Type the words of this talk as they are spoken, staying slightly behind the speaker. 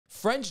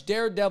French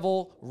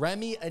Daredevil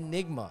Remy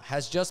Enigma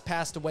has just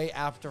passed away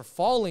after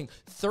falling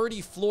 30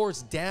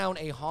 floors down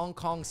a Hong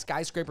Kong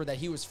skyscraper that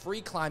he was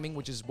free climbing,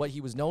 which is what he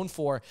was known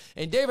for.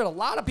 And David, a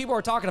lot of people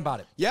are talking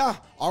about it. Yeah,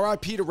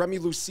 R.I.P. to Remy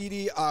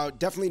Lucidi.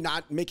 Definitely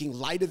not making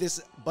light of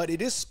this, but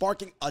it is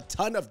sparking a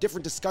ton of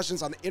different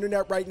discussions on the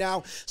internet right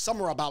now.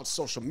 Some are about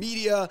social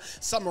media,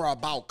 some are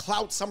about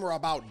clout, some are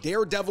about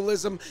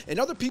daredevilism, and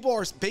other people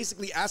are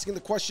basically asking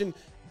the question,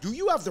 do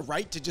you have the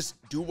right to just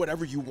do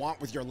whatever you want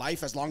with your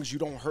life as long as you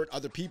don't hurt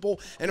other people?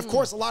 And of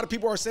course, a lot of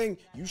people are saying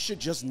you should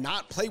just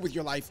not play with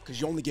your life because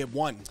you only get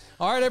one.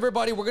 All right,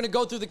 everybody, we're going to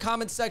go through the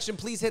comment section.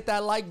 Please hit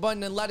that like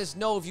button and let us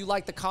know if you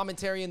like the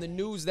commentary and the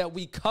news that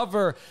we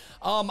cover.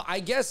 I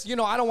guess, you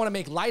know, I don't want to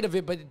make light of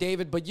it, but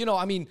David, but, you know,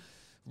 I mean,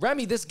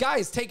 Remy, this guy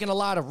is taking a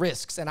lot of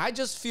risks, and I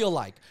just feel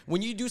like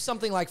when you do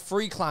something like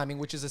free climbing,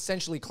 which is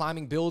essentially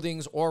climbing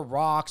buildings or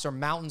rocks or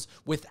mountains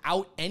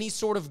without any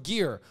sort of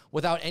gear,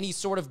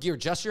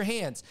 just your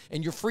hands,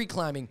 and you're free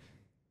climbing,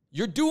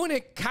 you're doing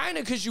it kind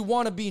of because you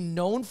want to be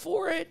known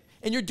for it,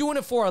 and you're doing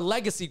it for a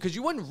legacy because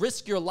you wouldn't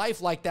risk your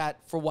life like that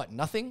for what,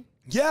 nothing?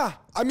 Yeah,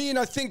 I mean,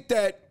 I think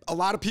that a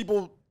lot of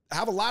people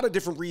have a lot of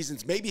different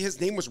reasons. Maybe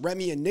his name was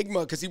Remy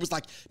Enigma because he was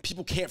like,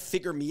 people can't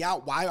figure me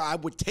out, why I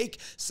would take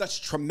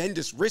such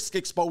tremendous risk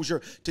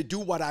exposure to do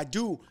what I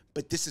do,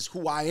 but this is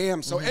who I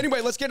am. So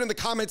anyway, let's get in the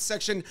comments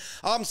section.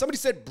 Somebody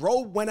said,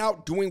 bro went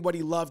out doing what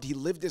he loved. He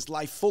lived his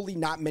life fully.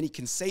 Not many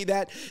can say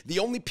that. The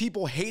only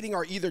people hating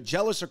are either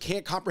jealous or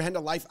can't comprehend a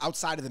life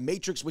outside of the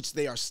matrix, which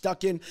they are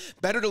stuck in.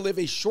 Better to live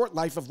a short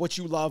life of what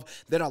you love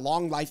than a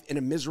long life in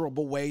a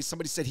miserable way.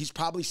 Somebody said he's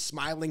probably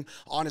smiling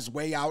on his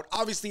way out.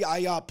 Obviously,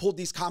 I pulled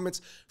these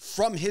comments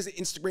from his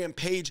Instagram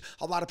page.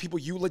 A lot of people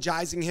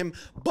eulogizing him,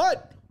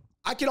 but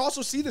I can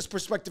also see this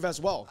perspective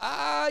as well.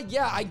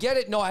 Yeah, I get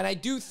it. No, and I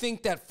do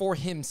think that for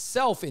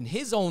himself, in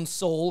his own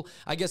soul,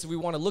 I guess if we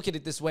want to look at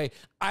it this way,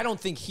 I don't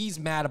think he's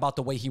mad about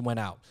the way he went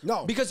out.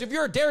 No. Because if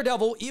you're a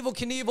daredevil, Evel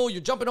Knievel,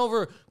 you're jumping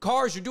over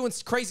cars, you're doing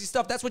crazy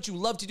stuff, that's what you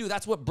love to do.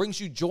 That's what brings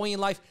you joy in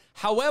life.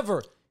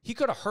 However, he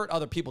could have hurt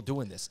other people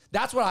doing this.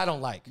 That's what I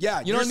don't like.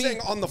 Yeah, you know what I mean?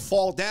 Saying on the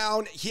fall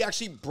down, he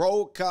actually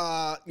broke,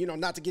 you know,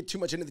 not to get too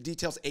much into the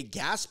details, a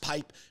gas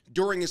pipe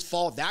during his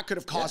fall. That could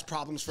have caused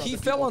problems for other people.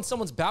 He fell on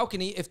someone's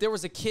balcony. If there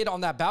was a kid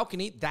on that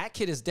balcony, that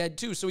kid is dead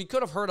too. So he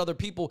could have hurt other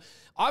people.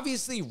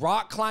 Obviously,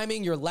 rock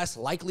climbing, you're less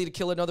likely to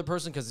kill another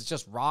person because it's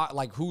just rock.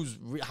 Like,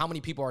 how many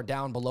people are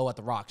down below at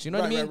the rocks? You know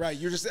what I mean? Right.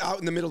 You're just out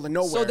in the middle of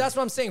nowhere. So that's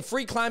what I'm saying.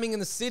 Free climbing in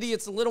the city,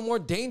 it's a little more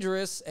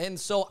dangerous. And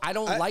so I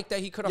don't like that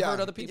he could have hurt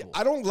other people.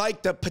 I don't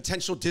like the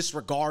potential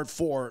disregard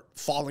for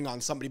falling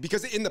on somebody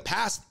because in the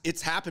past,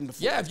 it's happened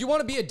before. Yeah, if you want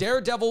to be a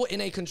daredevil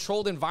in a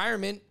controlled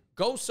environment,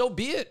 go, so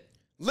be it.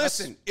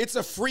 Listen, it's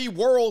a free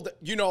world,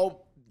 you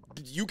know,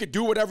 you could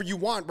do whatever you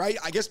want, right?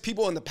 I guess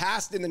people in the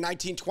past, in the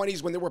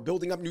 1920s, when they were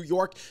building up New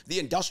York, the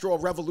Industrial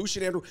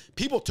Revolution, Andrew,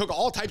 people took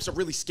all types of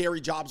really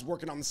scary jobs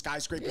working on the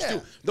skyscrapers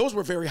too. Those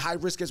were very high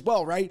risk as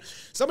well, right?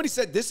 Somebody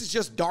said this is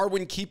just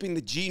Darwin keeping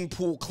the gene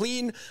pool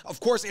clean. Of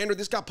course, Andrew,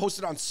 this got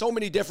posted on so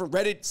many different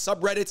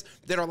subreddits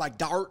that are like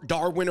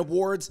Darwin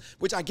Awards,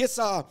 which I guess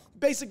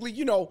basically,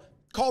 you know,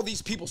 call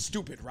these people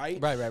stupid, right?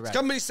 Right.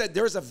 Somebody said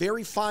there's a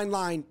very fine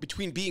line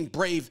between being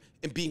brave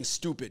and being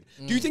stupid.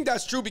 Do you think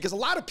that's true? Because a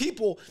lot of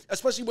people,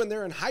 especially when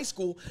they're in high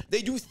school,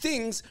 they do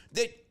things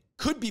that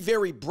could be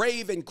very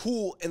brave and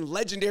cool and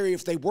legendary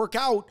if they work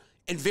out,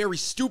 and very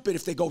stupid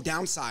if they go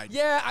downside.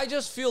 Yeah, I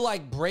just feel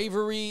like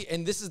bravery,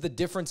 and this is the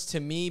difference to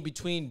me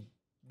between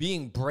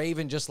being brave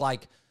and just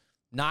like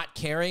not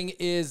caring,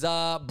 is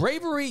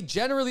bravery.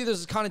 Generally,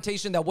 there's a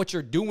connotation that what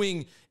you're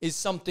doing is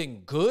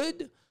something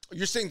good.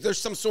 You're saying there's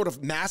some sort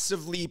of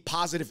massively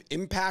positive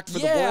impact for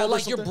the world? Yeah,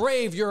 like you're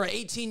brave. You're an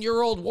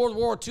 18-year-old World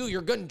War II.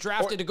 You're getting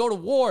drafted to go to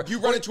war. You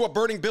run into a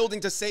burning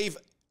building to save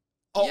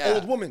an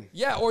old woman.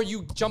 Yeah, or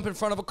you jump in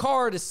front of a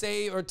car to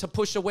save or to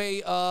push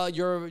away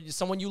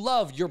someone you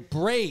love. You're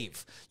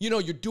brave. You know,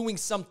 you're doing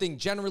something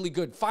generally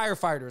good.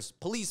 Firefighters,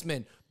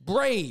 policemen,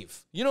 brave.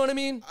 You know what I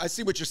mean? I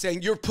see what you're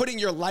saying. You're putting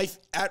your life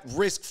at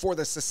risk for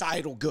the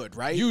societal good,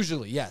 right?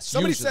 Usually, yes.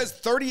 Somebody says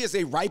 30 is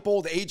a ripe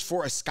old age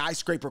for a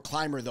skyscraper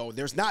climber, though.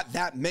 There's not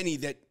that many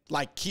that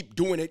like keep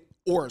doing it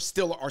or are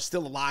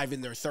still alive in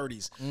their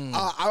 30s.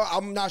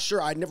 I'm not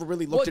sure. I never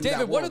really looked into that.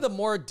 David, what are the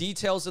more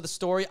details of the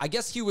story? I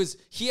guess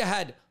he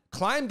had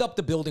climbed up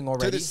the building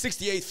already. To the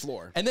 68th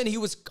floor. And then he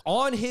was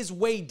on his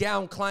way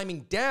down,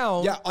 climbing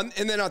down. Yeah, and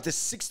then at the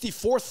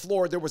 64th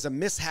floor, there was a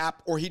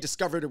mishap, or he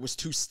discovered it was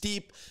too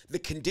steep. The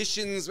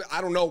conditions,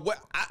 I don't know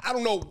I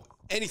don't know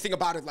anything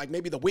about it. Like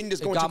maybe the wind is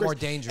going too crazy. More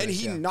dangerous. And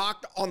he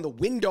knocked on the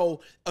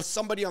window of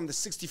somebody on the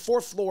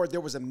 64th floor.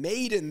 There was a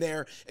maid in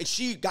there, and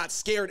she got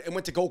scared and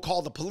went to go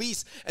call the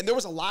police. And there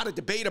was a lot of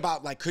debate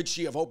about, like, could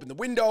she have opened the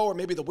window, or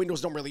maybe the windows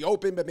don't really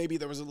open, but maybe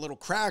there was a little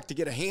crack to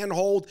get a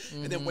handhold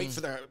and then wait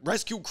for the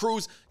rescue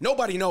crews.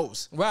 Nobody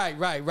knows.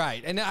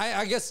 Right. And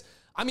I guess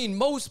I mean,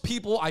 most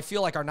people, I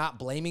feel like, are not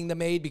blaming the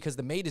maid because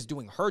the maid is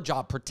doing her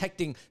job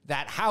protecting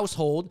that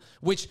household,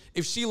 which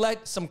if she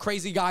let some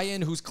crazy guy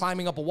in who's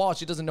climbing up a wall,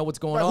 she doesn't know what's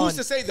going on. Who's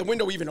to say the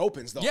window even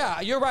opens, though? Yeah,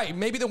 you're right.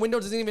 Maybe the window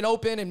doesn't even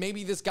open, and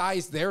maybe this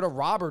guy's there to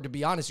rob her, to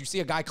be honest. You see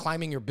a guy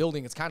climbing your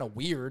building, it's kind of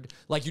weird.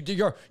 Like,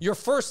 your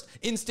first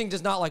instinct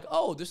is not like,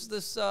 oh, that's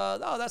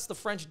the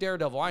French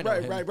Daredevil. I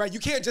know him. Right. You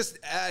can't just,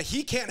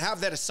 he can't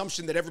have that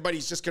assumption that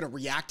everybody's just going to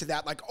react to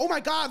that. Like, oh my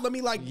God, let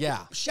me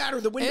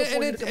shatter the window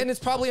for you. And it's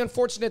probably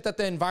unfortunate that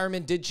the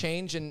environment did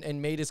change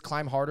and made his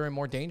climb harder and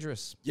more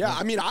dangerous. Yeah,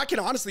 I mean, I can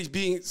honestly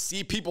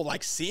see people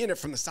like seeing it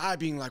from the side,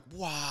 being like,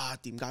 "Wow,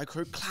 點解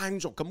佢 climb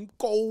咗咁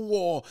高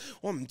喎？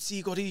我唔知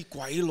嗰啲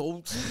鬼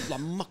佬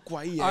諗乜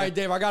鬼嘢." All right,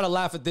 Dave, I gotta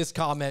laugh at this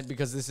comment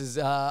because this is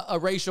a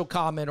racial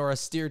comment or a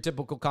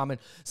stereotypical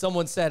comment.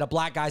 Someone said, a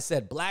black guy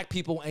said, "Black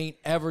people ain't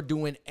ever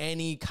doing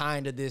any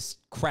kind of this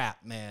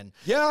crap, man."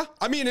 Yeah,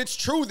 I mean, it's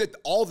true that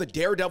all the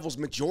Daredevils,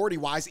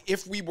 majority-wise,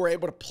 if we were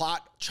able to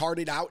chart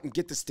it out and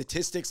get the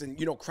statistics and,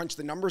 crunch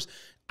the numbers,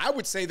 I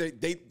would say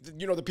that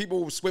the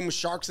people who swim with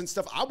sharks and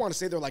stuff, I want to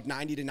say they're like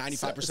 90 to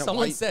 95% white.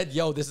 Someone said,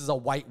 yo, this is a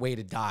white way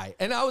to die.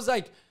 And I was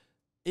like,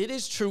 it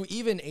is true.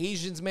 Even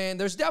Asians, man,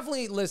 there's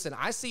definitely, listen,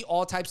 I see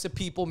all types of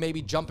people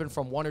maybe jumping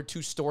from 1 or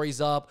 2 stories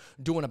up,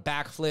 doing a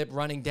backflip,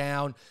 running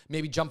down,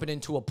 maybe jumping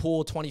into a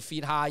pool 20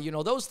 feet high.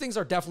 Those things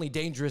are definitely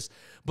dangerous.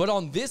 But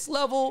on this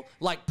level,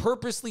 like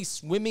purposely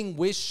swimming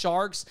with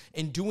sharks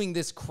and doing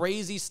this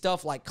crazy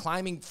stuff like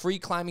free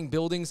climbing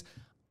buildings,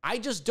 I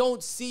just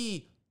don't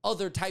see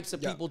other types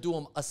of people do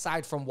them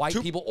aside from white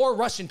people or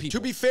Russian people.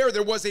 To be fair,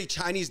 there was a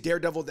Chinese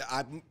Daredevil that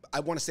I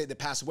want to say that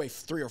passed away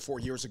 3 or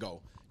 4 years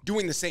ago,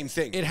 doing the same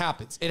thing. It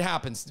happens,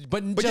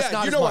 but just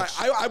not as much.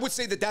 I would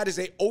say that is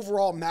a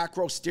overall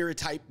macro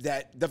stereotype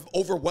that the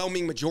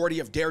overwhelming majority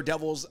of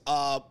Daredevils,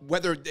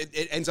 whether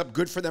it ends up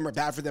good for them or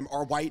bad for them,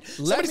 are white.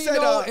 Let me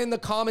know in the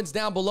comments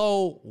down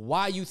below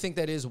why you think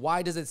that is.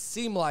 Why does it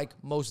seem like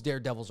most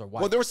Daredevils are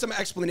white? Well, there was some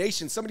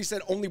explanation. Somebody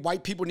said only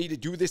white people need to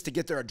do this to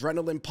get their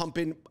adrenaline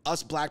pumping.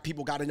 Us black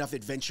people got enough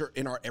adventure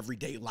in our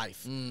everyday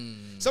life.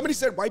 Somebody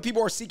said white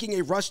people are seeking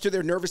a rush to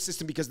their nervous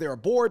system because they are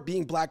bored.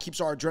 Being black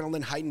keeps our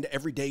adrenaline heightened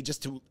every day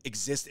just to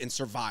exist and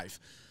survive.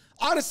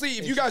 Honestly,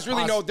 if you guys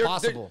really know,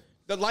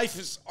 the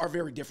lives are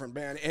very different,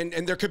 man.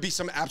 And there could be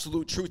some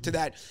absolute truth to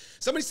that.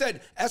 Somebody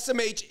said,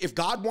 SMH, if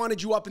God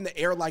wanted you up in the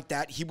air like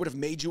that, he would have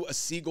made you a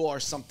seagull or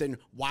something.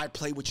 Why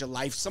play with your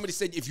life? Somebody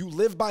said, if you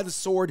live by the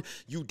sword,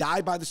 you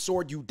die by the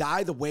sword. You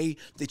die the way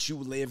that you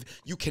live.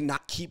 You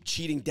cannot keep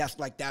cheating death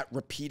like that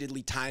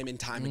repeatedly, time and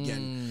time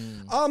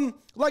again.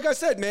 Like I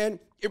said, man,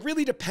 it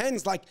really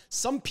depends. Like,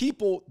 some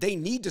people, they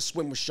need to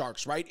swim with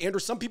sharks, right? And or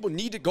some people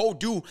need to go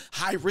do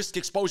high-risk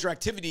exposure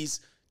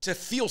activities to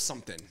feel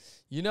something.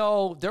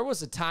 There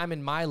was a time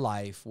in my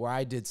life where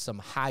I did some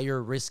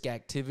higher risk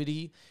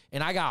activity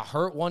and I got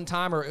hurt one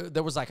time, or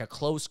there was like a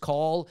close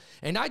call,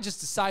 and I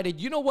just decided,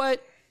 you know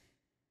what?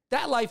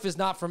 That life is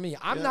not for me.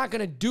 I'm not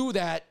going to do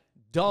that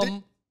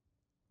dumb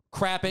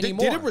crap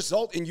anymore. Did it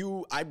result in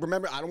you? I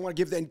remember, I don't want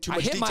to give them too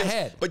much details. I hit my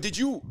head. But did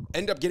you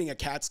end up getting a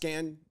CAT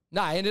scan?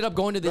 No, I ended up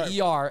going to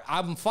the ER.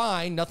 I'm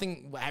fine.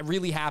 Nothing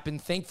really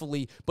happened,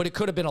 thankfully, but it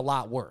could have been a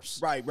lot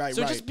worse. Right.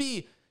 So just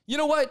you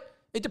know what?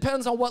 It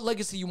depends on what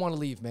legacy you want to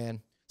leave,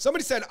 man.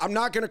 Somebody said, I'm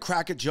not going to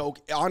crack a joke.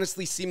 It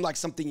honestly seemed like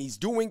something he's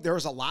doing.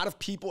 There's a lot of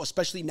people,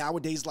 especially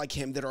nowadays like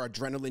him, that are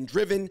adrenaline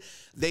driven.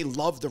 They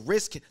love the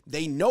risk.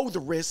 They know the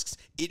risks.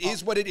 It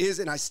is what it is,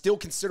 and I still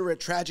consider it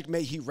tragic.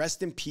 May he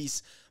rest in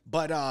peace.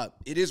 But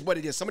it is what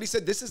it is. Somebody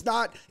said, this is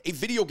not a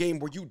video game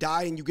where you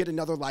die and you get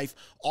another life.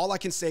 All I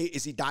can say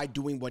is he died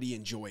doing what he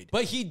enjoyed.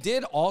 But he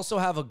did also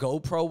have a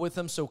GoPro with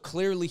him, so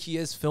clearly he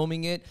is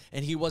filming it,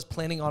 and he was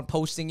planning on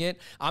posting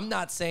it. I'm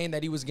not saying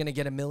that he was going to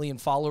get 1 million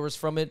followers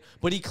from it,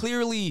 but he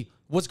clearly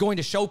was going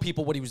to show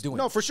people what he was doing.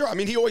 No, for sure. I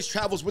mean, he always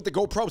travels with the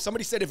GoPro.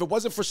 Somebody said if it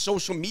wasn't for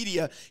social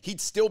media, he'd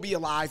still be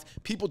alive.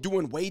 People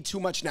doing way too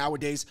much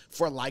nowadays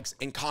for likes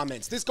and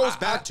comments. This goes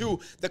back to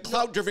the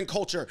clout-driven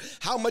culture.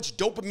 How much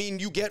dopamine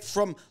you get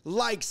from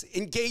likes,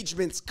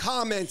 engagements,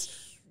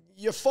 comments,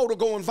 your photo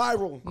going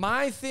viral.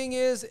 My thing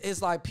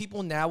is like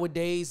people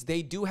nowadays,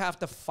 they do have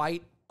to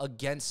fight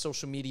against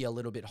social media a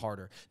little bit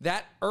harder.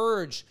 That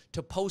urge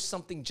to post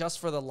something just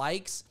for the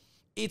likes,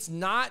 it's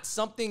not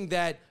something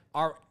that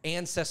our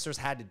ancestors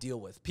had to deal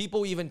with.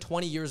 People even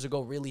 20 years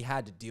ago really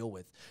had to deal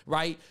with,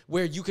 right?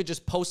 Where you could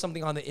just post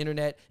something on the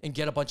internet and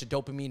get a bunch of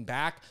dopamine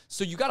back.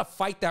 So you got to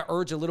fight that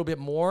urge a little bit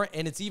more,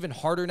 and it's even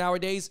harder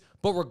nowadays.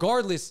 But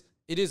regardless,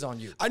 it is on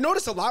you. I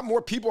notice a lot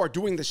more people are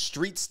doing the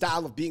street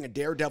style of being a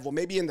daredevil.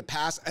 Maybe in the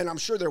past, and I'm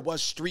sure there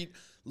was street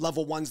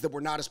level ones that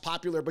were not as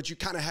popular, but you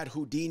kind of had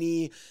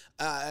Houdini,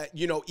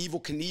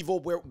 Evil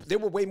Knievel, where they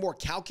were way more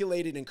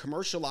calculated and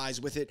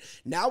commercialized with it.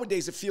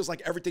 Nowadays, it feels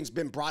like everything's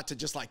been brought to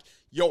just like,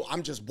 yo,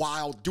 I'm just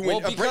wild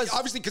doing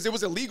obviously because it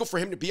was illegal for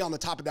him to be on the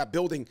top of that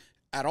building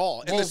at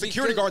all. And the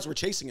security guards were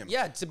chasing him.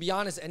 Yeah, to be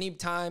honest,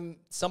 anytime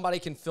somebody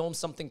can film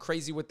something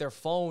crazy with their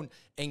phone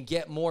and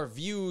get more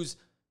views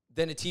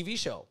than a TV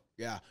show.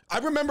 Yeah. I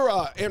remember,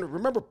 Andrew,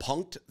 remember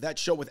Punk'd, that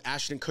show with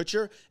Ashton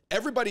Kutcher?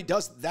 Everybody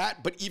does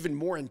that, but even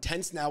more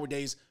intense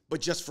nowadays, but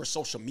just for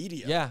social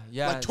media.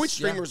 Yeah. Like Twitch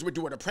streamers would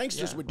do it, or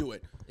pranksters would do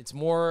it. It's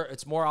more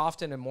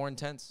often and more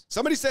intense.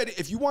 Somebody said,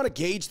 if you want to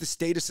gauge the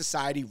state of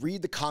society,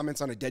 read the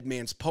comments on a dead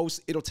man's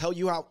post. It'll tell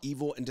you how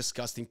evil and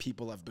disgusting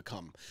people have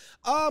become.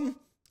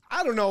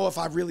 I don't know if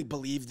I really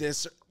believe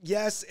this.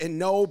 Yes and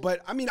no,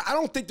 but I mean, I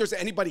don't think there's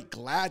anybody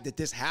glad that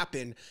this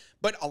happened,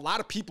 but a lot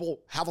of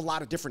people have a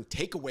lot of different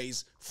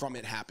takeaways from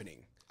it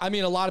happening. I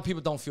mean, a lot of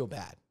people don't feel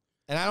bad.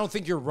 And I don't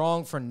think you're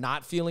wrong for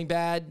not feeling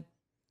bad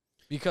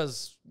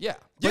because,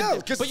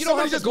 because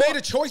somebody just made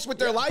a choice with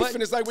their life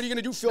and it's like, what are you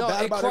going to do, feel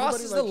bad about everybody? It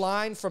crosses the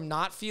line from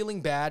not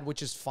feeling bad,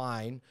 which is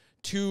fine,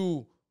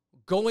 to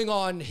going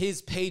on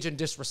his page and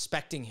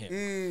disrespecting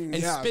him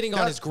and spitting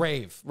on his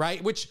grave,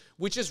 right? Which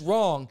is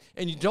wrong,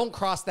 and you don't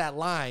cross that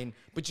line,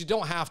 but you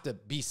don't have to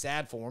be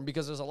sad for him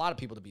because there's a lot of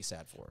people to be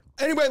sad for.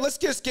 Anyway, let's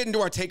just get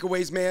into our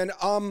takeaways, man.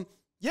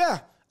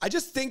 I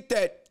just think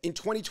that in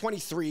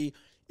 2023,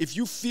 if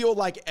you feel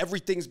like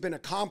everything's been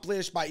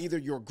accomplished by either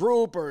your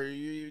group or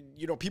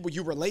people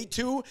you relate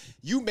to,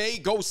 you may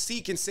go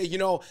seek and say,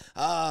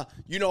 all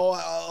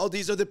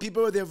these other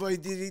people, they've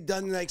already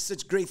done like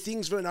such great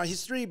things in our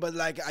history, but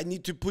like I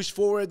need to push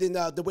forward in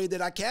the way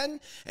that I can,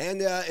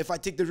 and if I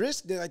take the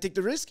risk, then I take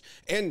the risk,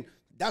 and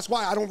that's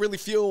why I don't really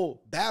feel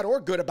bad or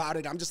good about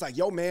it. I'm just like,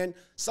 yo, man,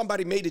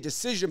 somebody made a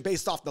decision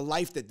based off the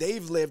life that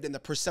they've lived and the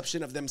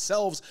perception of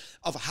themselves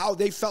of how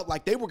they felt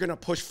like they were going to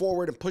push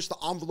forward and push the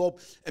envelope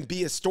and be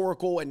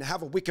historical and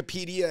have a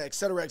Wikipedia, et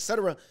cetera, et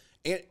cetera.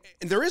 And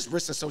there is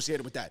risk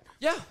associated with that.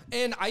 Yeah,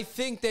 and I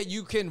think that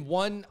you can,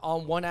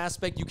 on one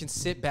aspect, you can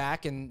sit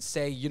back and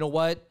say, you know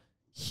what?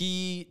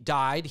 He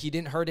died. He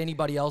didn't hurt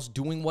anybody else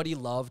doing what he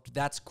loved.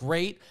 That's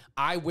great.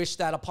 I wish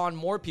that upon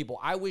more people.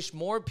 I wish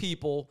more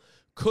people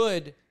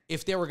could,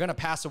 if they were going to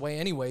pass away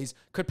anyways,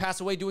 could pass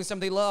away doing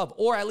something they love.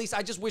 Or at least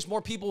I just wish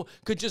more people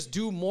could just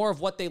do more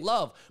of what they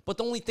love. But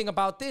the only thing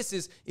about this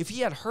is if he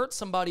had hurt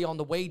somebody on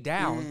the way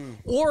down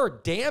or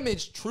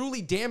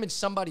truly damaged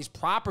somebody's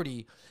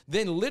property,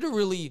 then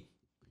literally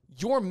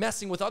you're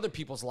messing with other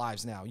people's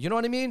lives now. You know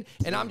what I mean?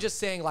 And I'm just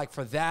saying, like,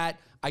 for that,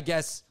 I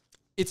guess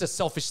it's a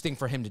selfish thing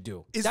for him to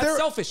do. That's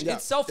selfish. Yeah,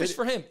 it's selfish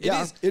for him.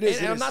 It is.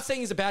 And I'm not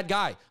saying he's a bad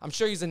guy. I'm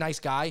sure he's a nice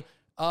guy.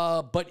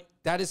 But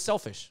that is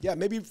selfish. Yeah,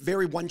 maybe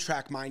very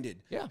one-track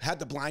minded. Yeah. Had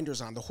the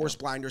blinders on, the horse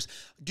blinders.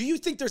 Do you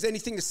think there's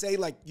anything to say,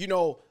 like,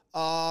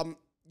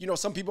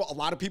 some people, a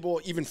lot of people,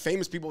 even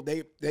famous people,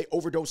 they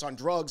overdose on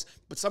drugs,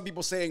 but some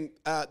people saying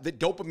that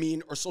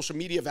dopamine or social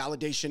media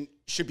validation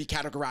should be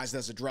categorized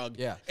as a drug.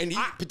 Yeah. And he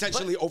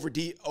potentially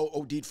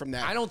OD'd from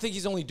that. I don't think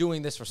he's only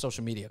doing this for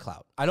social media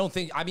clout.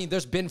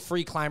 There's been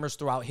free climbers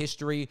throughout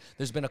history.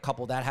 There's been a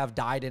couple that have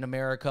died in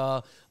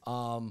America. There's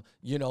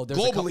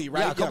globally,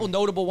 right? Yeah, a couple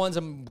notable ones.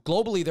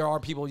 Globally, there are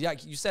people,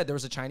 you said there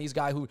was a Chinese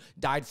guy who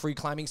died free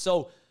climbing.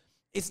 So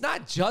it's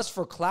not just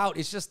for clout.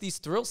 It's just these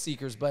thrill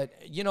seekers. But,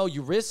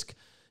 you risk...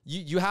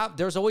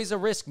 there's always a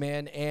risk,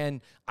 man. And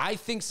I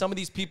think some of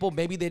these people,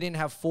 maybe they didn't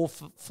have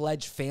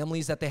full-fledged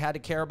families that they had to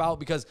care about,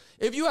 because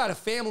if you had a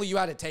family you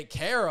had to take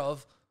care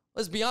of,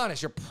 let's be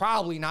honest, you're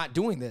probably not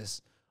doing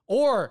this.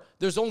 Or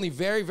there's only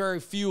very, very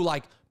few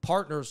like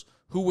partners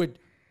who would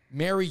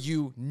marry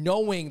you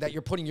knowing that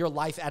you're putting your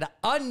life at an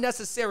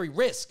unnecessary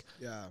risk.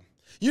 Yeah.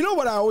 You know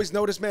what I always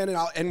notice, man, and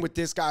I'll end with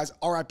this, guys.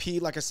 R.I.P.,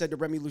 like I said, to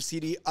Remy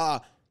Lucidi.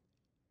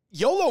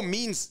 YOLO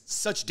means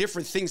such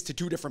different things to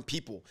two different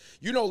people.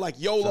 Like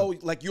YOLO,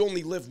 like you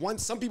only live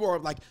once. Some people are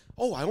like,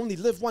 oh, I only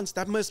live once.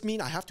 That must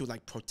mean I have to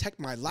like protect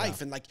my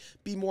life and like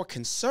be more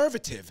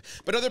conservative.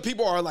 But other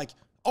people are like,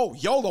 oh,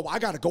 YOLO, I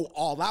got to go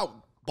all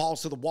out,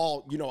 balls to the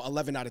wall,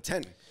 11 out of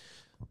 10.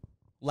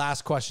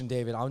 Last question,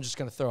 David. I'm just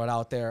going to throw it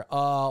out there.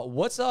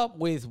 What's up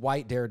with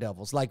white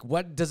daredevils? Like,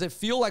 what does it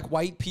feel like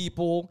white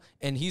people,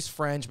 and he's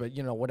French, but,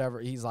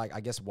 whatever. He's like, I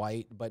guess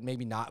white, but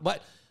maybe not.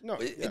 But no,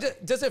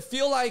 does it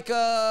feel like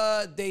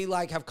they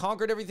like have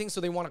conquered everything,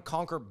 so they want to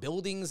conquer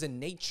buildings and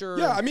nature?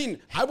 Yeah, I mean,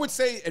 I would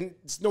say, and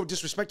it's no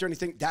disrespect or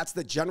anything, that's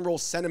the general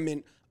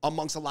sentiment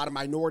amongst a lot of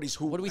minorities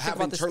who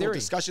have internal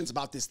discussions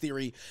about this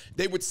theory.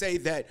 They would say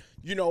that,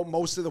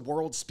 most of the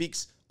world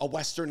speaks a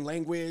Western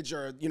language,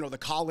 or, the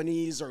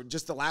colonies, or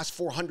just the last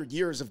 400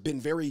 years have been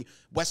very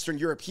Western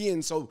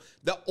European. So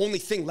the only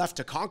thing left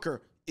to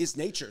conquer is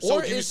nature.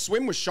 So you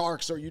swim with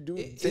sharks, or you do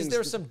things. Is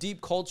there some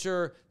deep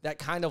culture that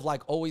kind of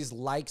like always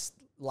likes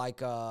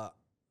like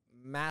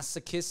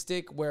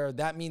masochistic, where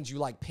that means you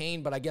like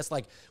pain, but I guess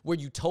like where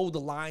you toe the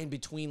line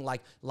between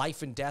like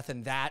life and death,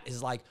 and that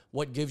is like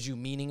what gives you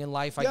meaning in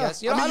life, I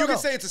guess. You can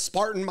say it's a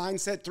Spartan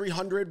mindset,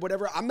 300,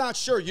 whatever. I'm not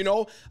sure,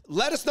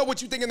 Let us know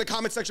what you think in the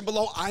comment section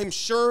below. I'm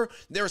sure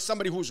there's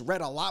somebody who's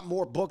read a lot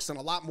more books and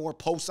a lot more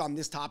posts on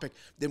this topic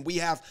than we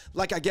have.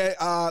 Like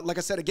I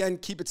said, again,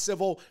 keep it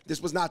civil.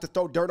 This was not to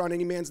throw dirt on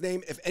any man's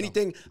name. If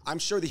anything, I'm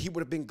sure that he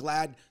would have been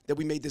glad that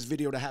we made this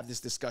video to have this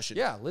discussion.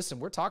 Yeah, listen,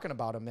 we're talking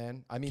about him,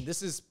 man. I mean,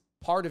 this is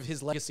part of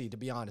his legacy, to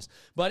be honest.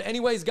 But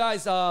anyways,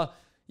 guys,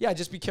 yeah,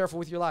 just be careful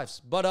with your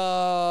lives. But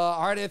all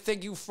right,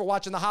 thank you for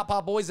watching the Hot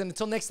Pot Boys, and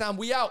until next time,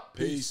 we out.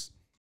 Peace.